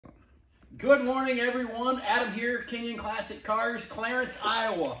Good morning, everyone. Adam here, Kenyon Classic Cars, Clarence,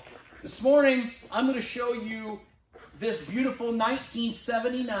 Iowa. This morning, I'm going to show you this beautiful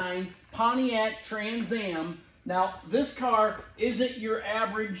 1979 Pontiac Trans Am. Now, this car isn't your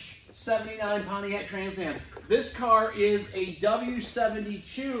average 79 Pontiac Trans Am. This car is a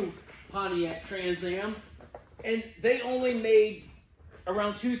W72 Pontiac Trans Am, and they only made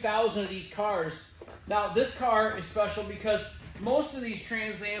around 2,000 of these cars. Now, this car is special because most of these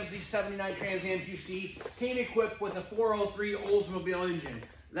Trans Ams, these 79 Trans Ams you see, came equipped with a 403 Oldsmobile engine.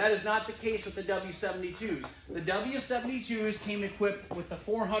 That is not the case with the W72s. The W72s came equipped with the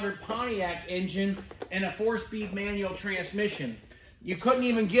 400 Pontiac engine and a 4-speed manual transmission. You couldn't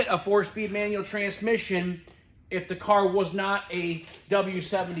even get a 4-speed manual transmission if the car was not a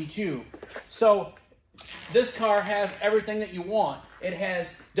W72. So this car has everything that you want. It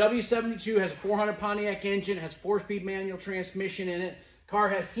has W72, has a 400 Pontiac engine, has 4-speed manual transmission in it. Car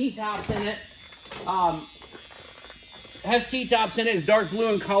has T-tops in it. It's dark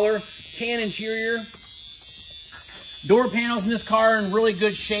blue in color, tan interior. Door panels in this car are in really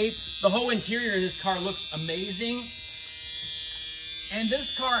good shape. The whole interior of this car looks amazing. And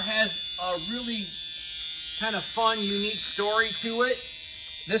this car has a really kind of fun, unique story to it.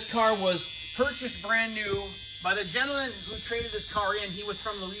 This car was purchased brand new by the gentleman who traded this car in. He was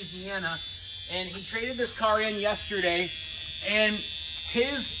from Louisiana, and he traded this car in yesterday, and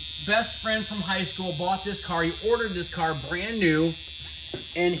his best friend from high school bought this car. He ordered this car brand new,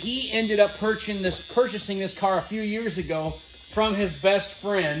 and he ended up purchasing this car a few years ago from his best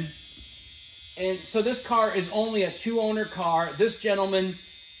friend. And so this car is only a 2-owner car. This gentleman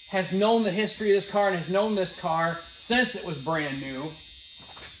has known the history of this car and has known this car since it was brand new.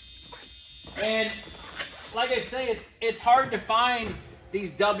 And like I say, it's hard to find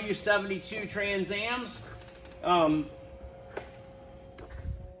these W72 Trans Ams. They're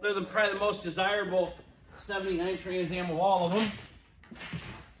probably the most desirable 79 Trans Am of all of them.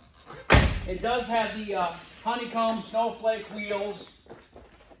 It does have the honeycomb snowflake wheels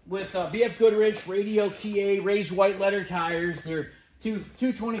with BF Goodrich Radio TA raised white letter tires. They're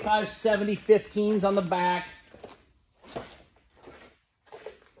 225/70/15s on the back.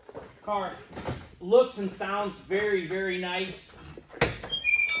 Car looks and sounds very, very nice.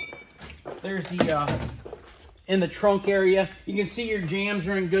 There's the in the trunk area. You can see your jams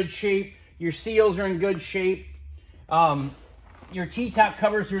are in good shape. Your seals are in good shape. Your T-top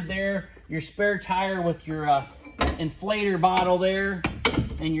covers are there. Your spare tire with your inflator bottle there,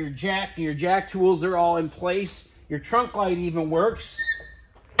 and your jack tools are all in place. Your trunk light even works.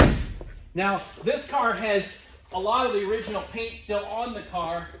 Now, this car has a lot of the original paint still on the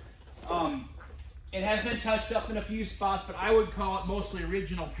car. It has been touched up in a few spots, but I would call it mostly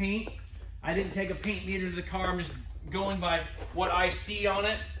original paint. I didn't take a paint meter to the car. I'm just going by what I see on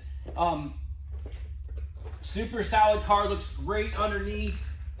it. Super solid car, looks great underneath.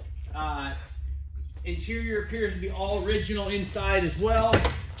 Interior appears to be all original inside as well.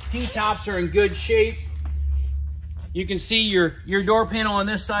 T-tops are in good shape. You can see your door panel on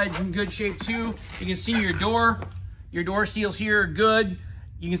this side is in good shape too. You can see your door seals here are good.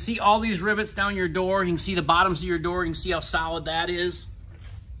 You can see all these rivets down your door. You can see the bottoms of your door. You can see how solid that is.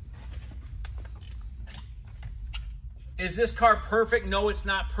 Is this car perfect? No, it's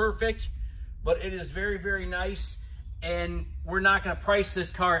not perfect, but it is very, very nice. And we're not going to price this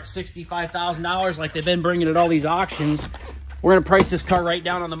car at $65,000 like they've been bringing at all these auctions. We're going to price this car right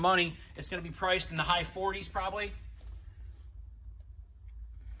down on the money. It's going to be priced in the high 40s probably.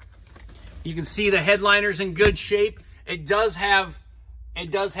 You can see the headliner's in good shape. It does have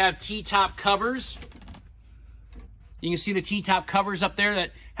T-top covers. You can see the T-top covers up there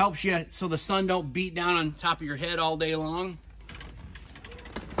that helps you so the sun don't beat down on top of your head all day long.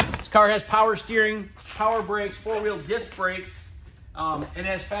 This car has power steering, power brakes, 4-wheel disc brakes. It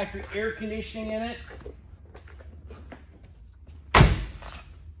has factory air conditioning in it.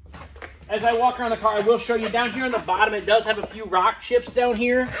 As I walk around the car, I will show you down here on the bottom, it does have a few rock chips down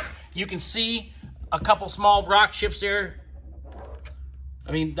here. You can see a couple small rock chips there.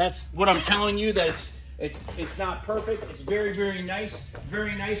 I mean, that's what I'm telling you, that it's not perfect. It's very, very nice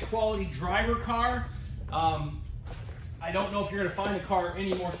quality driver car. I don't know if you're gonna find a car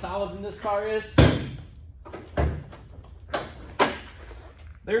any more solid than this car is.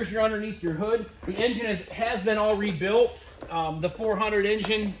 There's your underneath your hood. The engine has been all rebuilt. The 400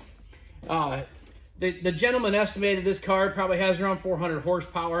 engine, the gentleman estimated this car probably has around 400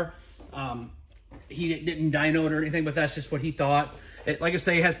 horsepower. He didn't dyno it or anything, but that's just what he thought. Like I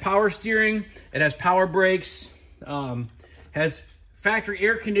say, it has power steering, it has power brakes, has factory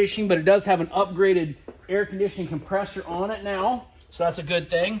air conditioning, but it does have an upgraded air conditioning compressor on it now, so that's a good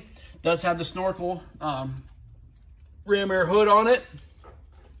thing. Does have the snorkel rim air hood on it.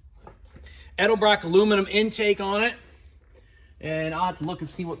 Edelbrock aluminum intake on it. And I'll have to look and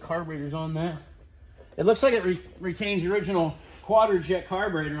see what carburetor's on that. It looks like it retains the original Quadrajet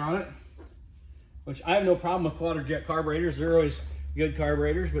carburetor on it, which I have no problem with Quadrajet carburetors. They're always good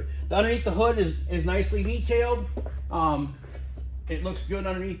carburetors. But underneath the hood is nicely detailed. It looks good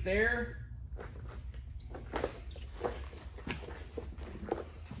underneath there.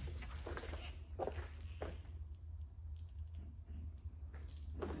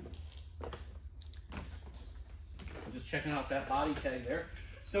 Just checking out that body tag there.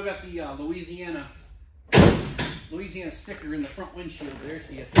 Still got the Louisiana sticker in the front windshield there,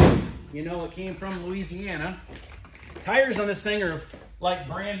 so you know it came from Louisiana. Tires on this thing are like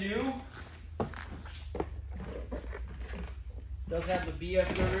brand new. Does have the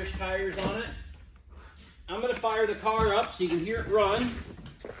BF Goodrich tires on it. I'm going to fire the car up so you can hear it run.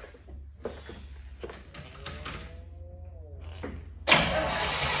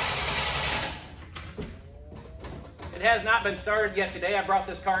 It has not been started yet today. I brought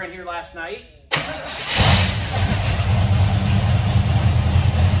this car in here last night.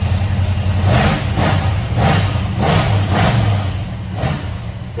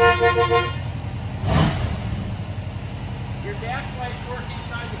 Your dash lights work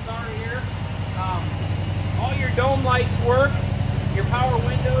inside the car here. All your dome lights work. Your power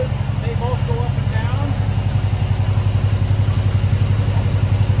windows, they both go up and down.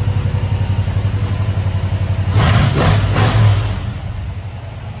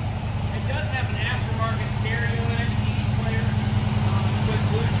 It does have an aftermarket stereo in it, CD player with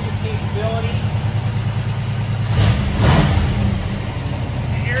Bluetooth capability.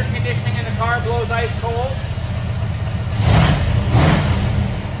 The air conditioning in the car blows ice cold.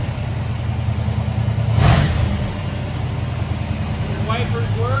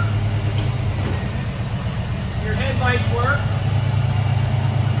 Wipers work. Your headlights work.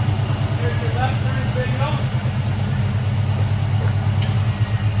 There's your left turn signal.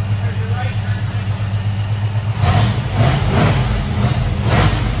 There's your right turn signal.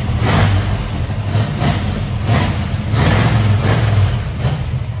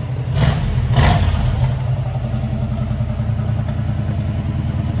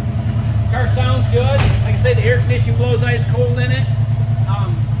 Car sounds good. Like I say, the air conditioning blows ice cold in it.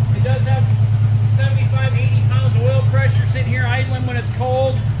 It does have 75, 80 pounds of oil pressure sitting here idling when it's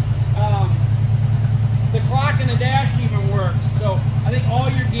cold. The clock and the dash even works. So I think all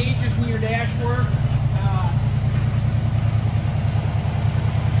your gauges in your dash work.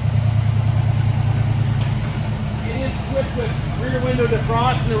 It is equipped with rear window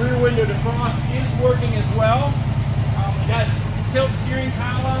defrost, and the rear window defrost is working as well. It has tilt steering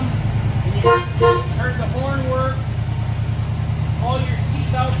column, and you heard the horn work. All your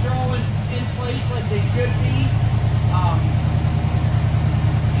seatbelts are all in place like they should be.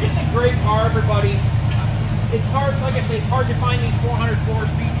 Just a great car, everybody. It's hard, like I say, it's hard to find these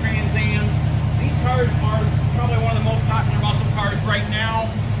 404-speed Trans Ams. These cars are probably one of the most popular muscle cars right now.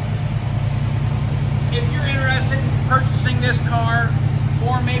 If you're interested in purchasing this car,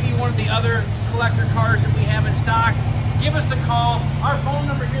 or maybe one of the other collector cars that we have in stock, give us a call. Our phone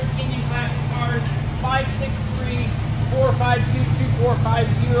number here at Kenyon Classic Cars,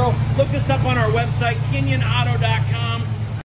 563-452-2450. Look us up on our website, kenyonauto.com.